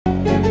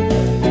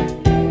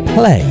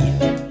Play.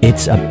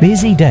 It's a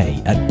busy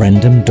day at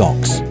Brendam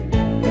Docks.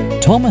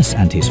 Thomas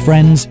and his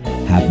friends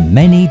have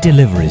many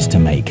deliveries to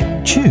make.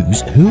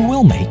 Choose who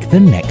will make the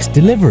next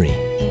delivery.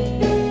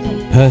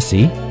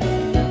 Percy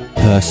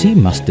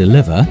must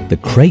deliver the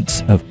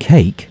crates of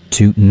cake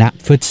to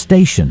Knapford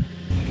Station.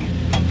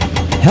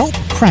 Help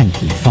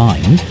Cranky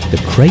find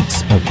the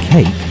crates of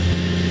cake.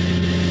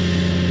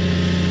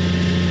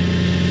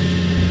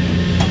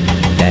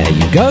 There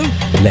you go.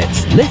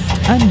 Let's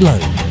lift and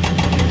load.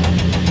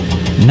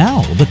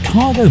 Now the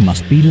cargo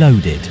must be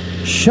loaded.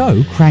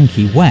 Show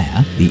Cranky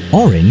where the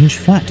orange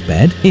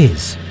flatbed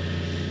is.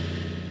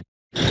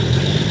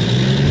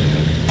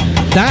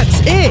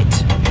 That's it!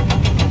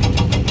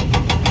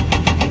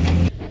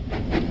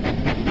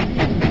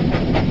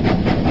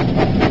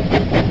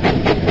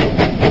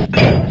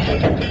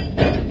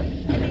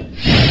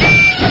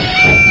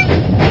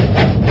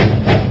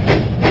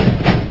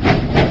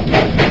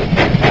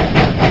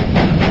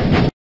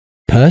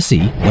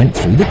 Percy went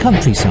through the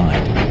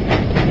countryside.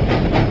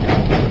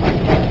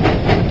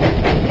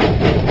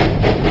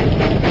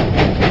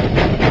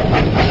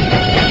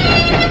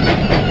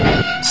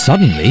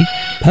 Suddenly,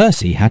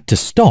 Percy had to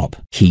stop.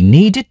 He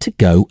needed to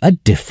go a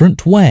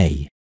different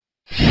way.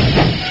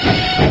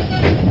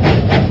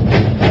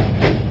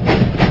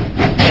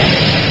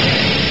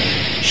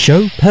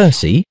 Show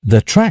Percy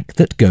the track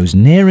that goes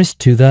nearest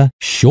to the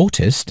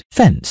shortest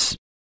fence.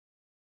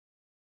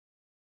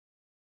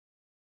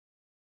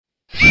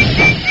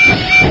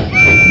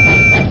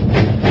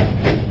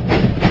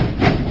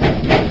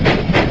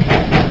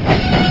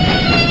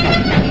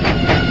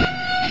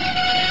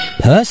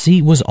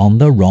 Percy was on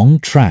the wrong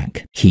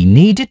track. He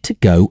needed to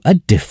go a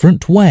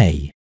different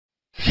way.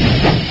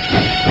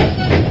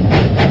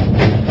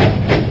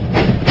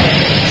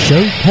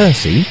 Show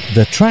Percy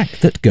the track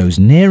that goes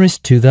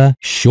nearest to the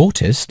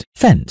shortest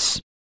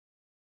fence.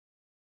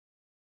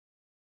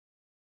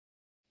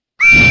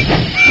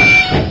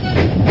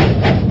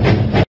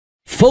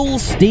 Full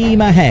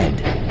steam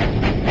ahead.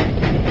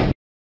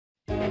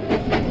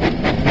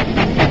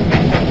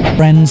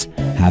 Friends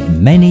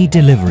have many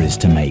deliveries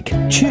to make.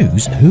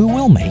 Choose who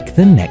will make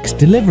the next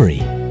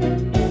delivery.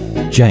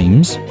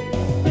 James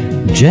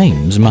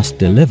must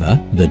deliver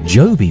the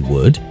Joby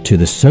wood to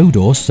the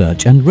Sodor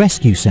Search and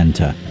Rescue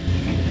Centre.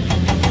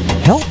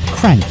 Help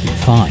Cranky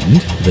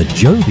find the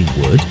Joby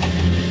wood.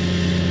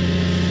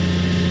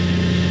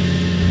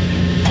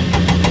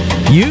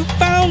 You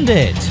found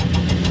it!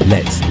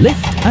 Let's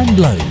lift and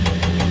load.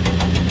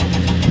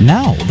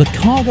 Now the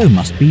cargo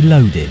must be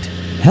loaded.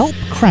 Help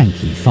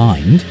Cranky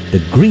find the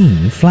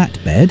green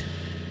flatbed.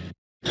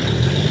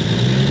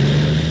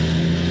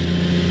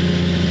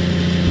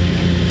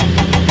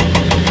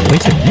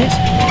 Wait a minute,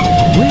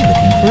 we're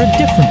looking for a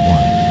different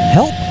one.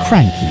 Help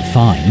Cranky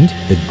find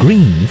the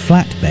green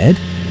flatbed.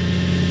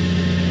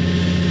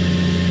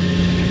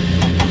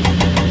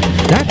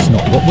 That's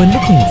not what we're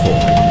looking for.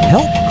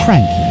 Help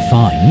Cranky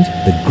find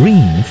the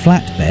green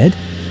flatbed.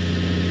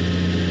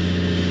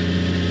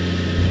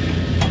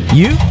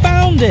 You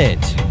found it!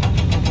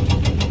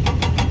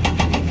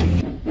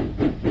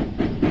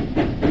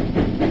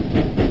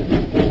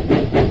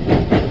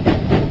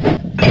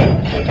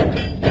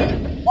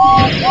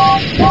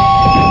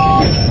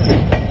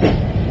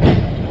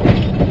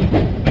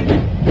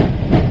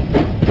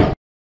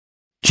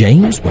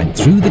 James went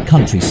through the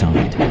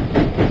countryside.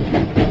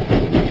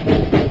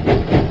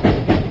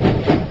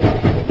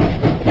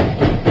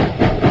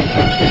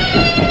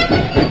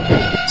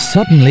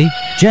 Suddenly,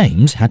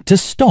 James had to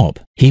stop.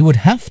 He would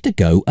have to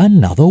go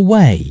another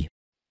way.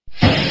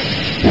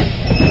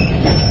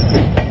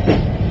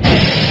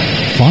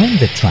 Find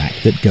the track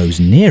that goes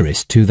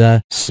nearest to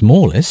the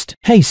smallest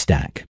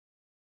haystack.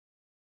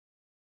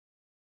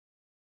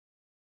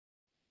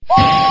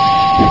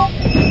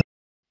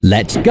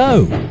 Let's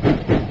go!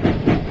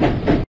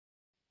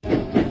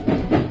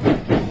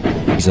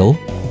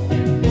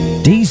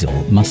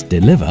 Diesel must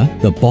deliver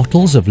the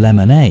bottles of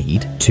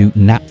lemonade to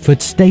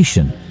Knapford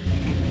Station.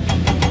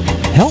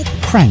 Help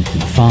Cranky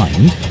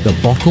find the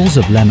bottles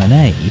of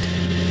lemonade.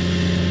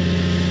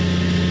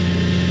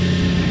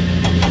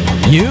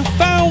 You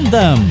found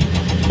them!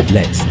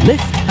 Let's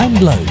lift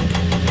and load.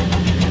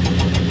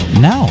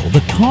 Now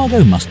the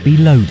cargo must be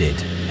loaded.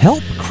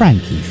 Help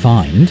Cranky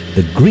find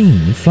the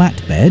green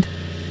flatbed.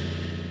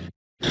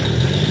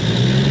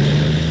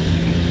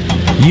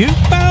 You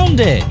found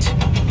it!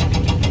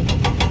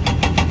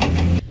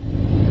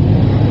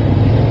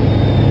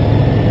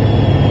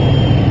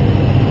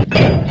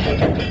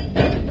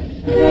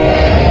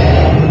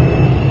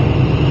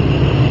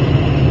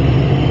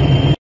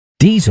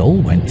 Diesel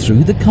went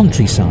through the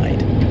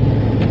countryside.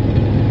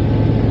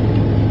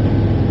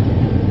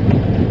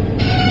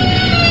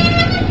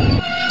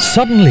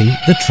 Suddenly,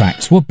 the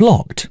tracks were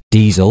blocked.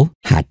 Diesel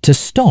had to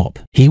stop.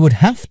 He would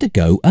have to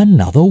go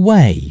another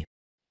way.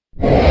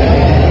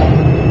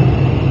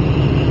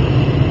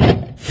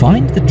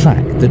 Find the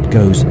track that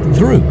goes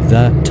through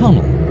the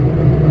tunnel.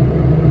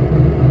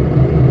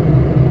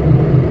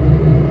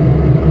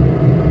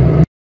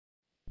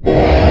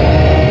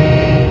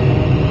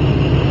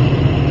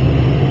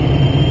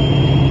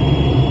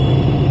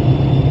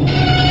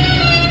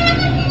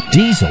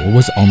 Diesel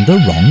was on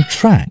the wrong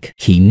track.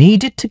 He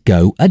needed to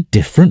go a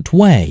different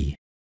way.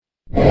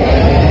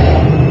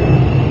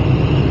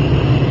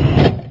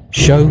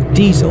 Show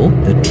Diesel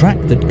the track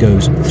that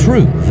goes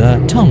through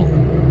the tunnel.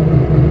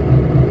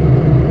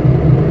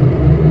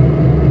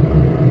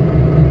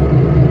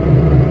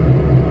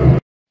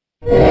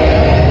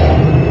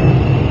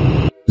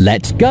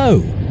 Let's go!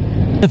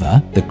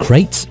 Deliver the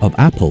crates of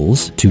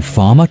apples to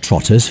Farmer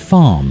Trotter's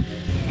farm.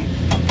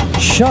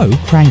 Show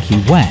Cranky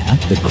where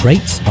the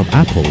crates of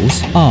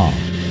apples are.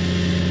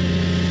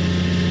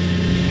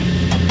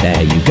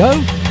 There you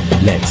go.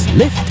 Let's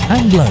lift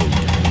and load.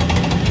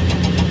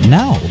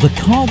 Now the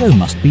cargo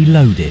must be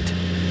loaded.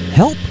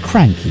 Help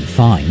Cranky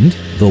find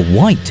the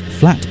white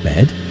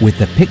flatbed with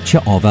the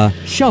picture of a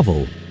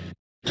shovel.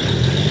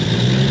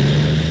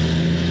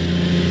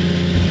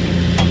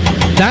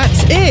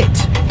 That's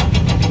it!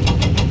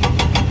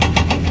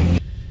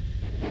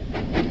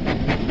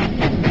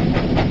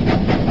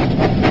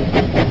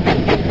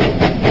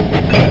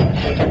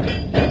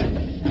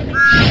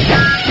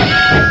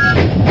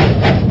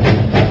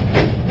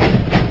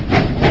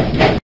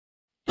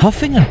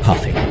 Huffing and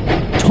puffing,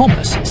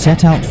 Thomas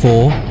set out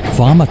for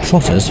Farmer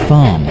Trotter's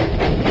farm.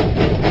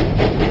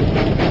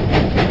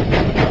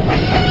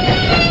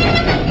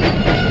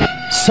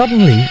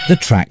 Suddenly, the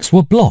tracks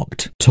were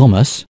blocked.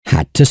 Thomas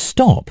had to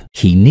stop.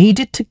 He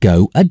needed to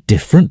go a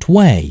different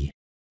way.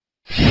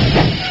 Find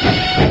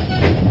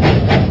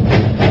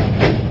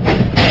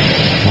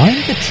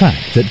the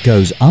track that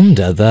goes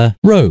under the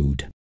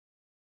road.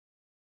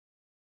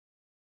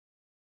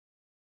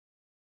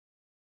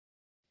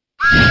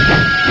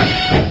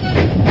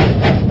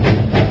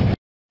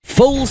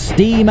 Full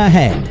steam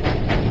ahead.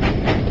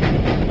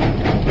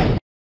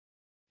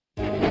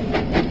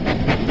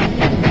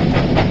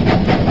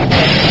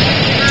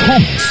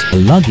 Thomas'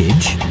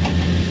 luggage.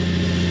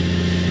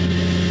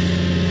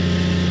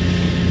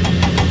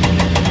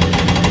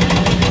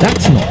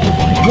 That's not the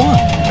right one.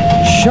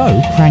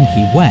 Show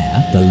Cranky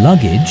where the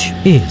luggage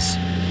is.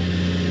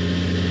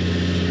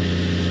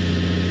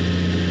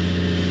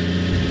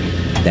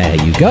 There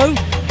you go.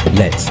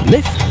 Let's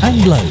lift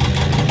and load.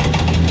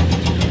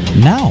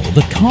 Now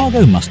the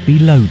cargo must be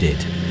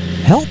loaded.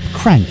 Help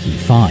Cranky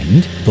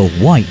find the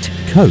white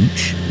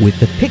coach with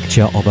the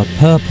picture of a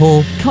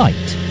purple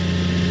kite.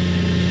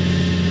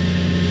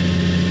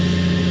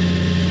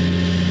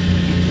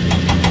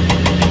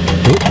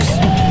 Oops.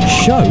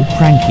 Show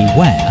Cranky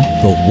where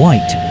the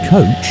white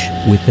coach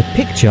with the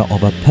picture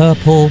of a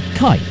purple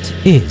kite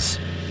is.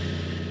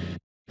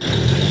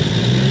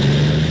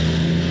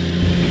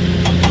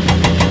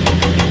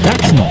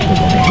 That's not the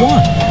right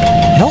one.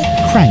 Help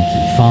Cranky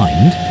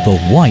find the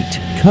white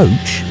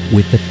coach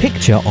with the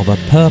picture of a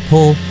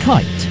purple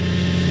kite.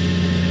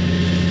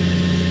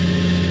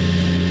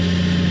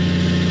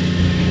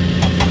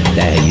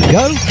 There you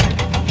go.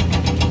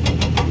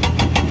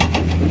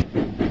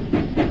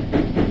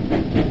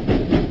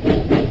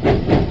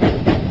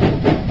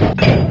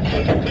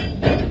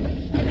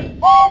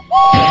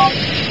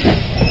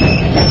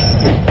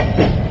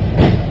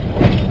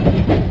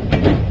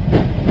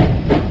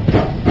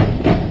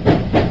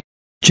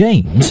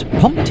 James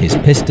pumped his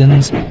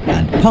pistons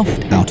and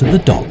puffed out of the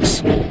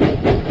docks.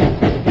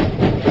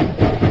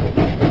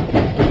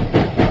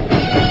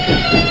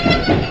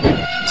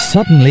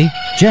 Suddenly,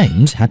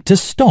 James had to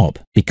stop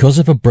because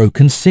of a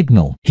broken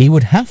signal. He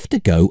would have to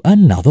go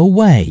another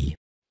way.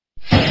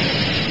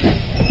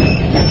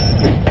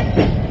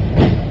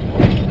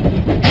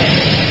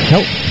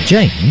 Help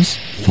James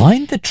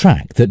find the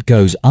track that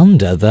goes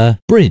under the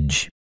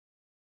bridge.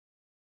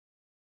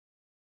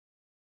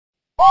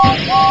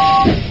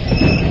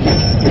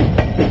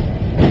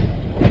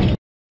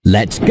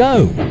 Let's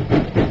go!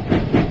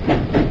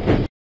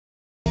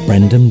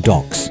 Brendam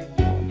Docks.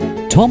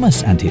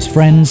 Thomas and his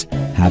friends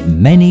have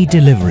many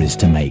deliveries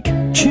to make.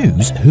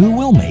 Choose who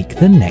will make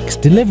the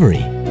next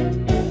delivery.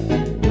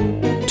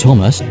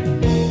 Thomas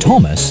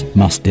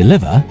must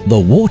deliver the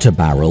water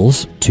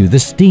barrels to the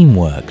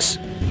steamworks.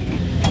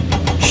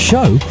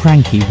 Show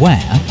Cranky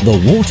where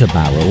the water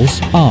barrels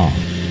are.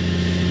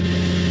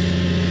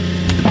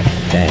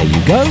 There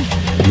you go.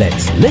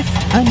 Let's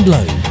lift and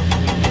load.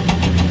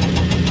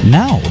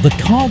 Now the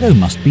cargo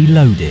must be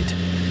loaded.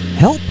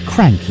 Help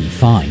Cranky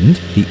find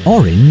the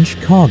orange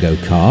cargo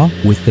car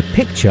with the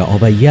picture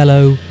of a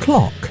yellow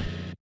clock.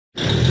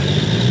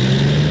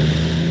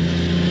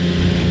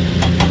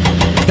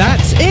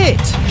 That's it!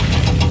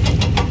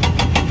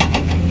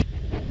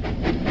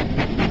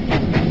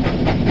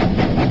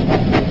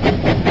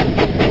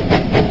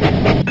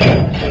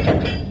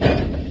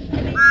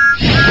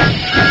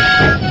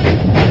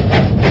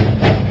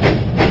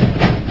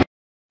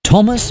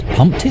 Thomas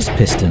pumped his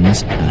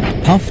pistons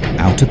and puffed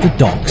out of the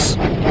docks.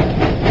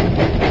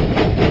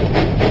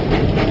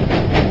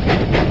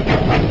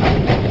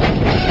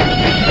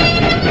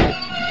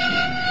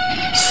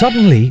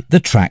 Suddenly, the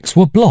tracks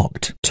were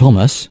blocked.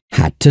 Thomas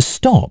had to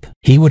stop.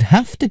 He would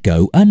have to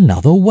go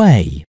another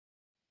way.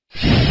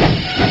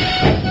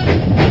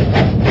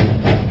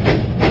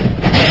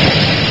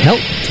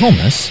 Help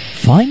Thomas,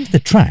 find the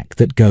track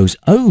that goes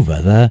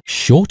over the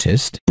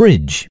shortest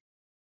bridge.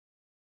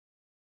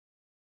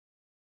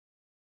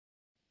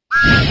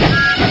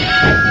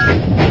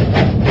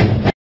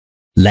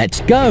 Let's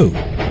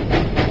go!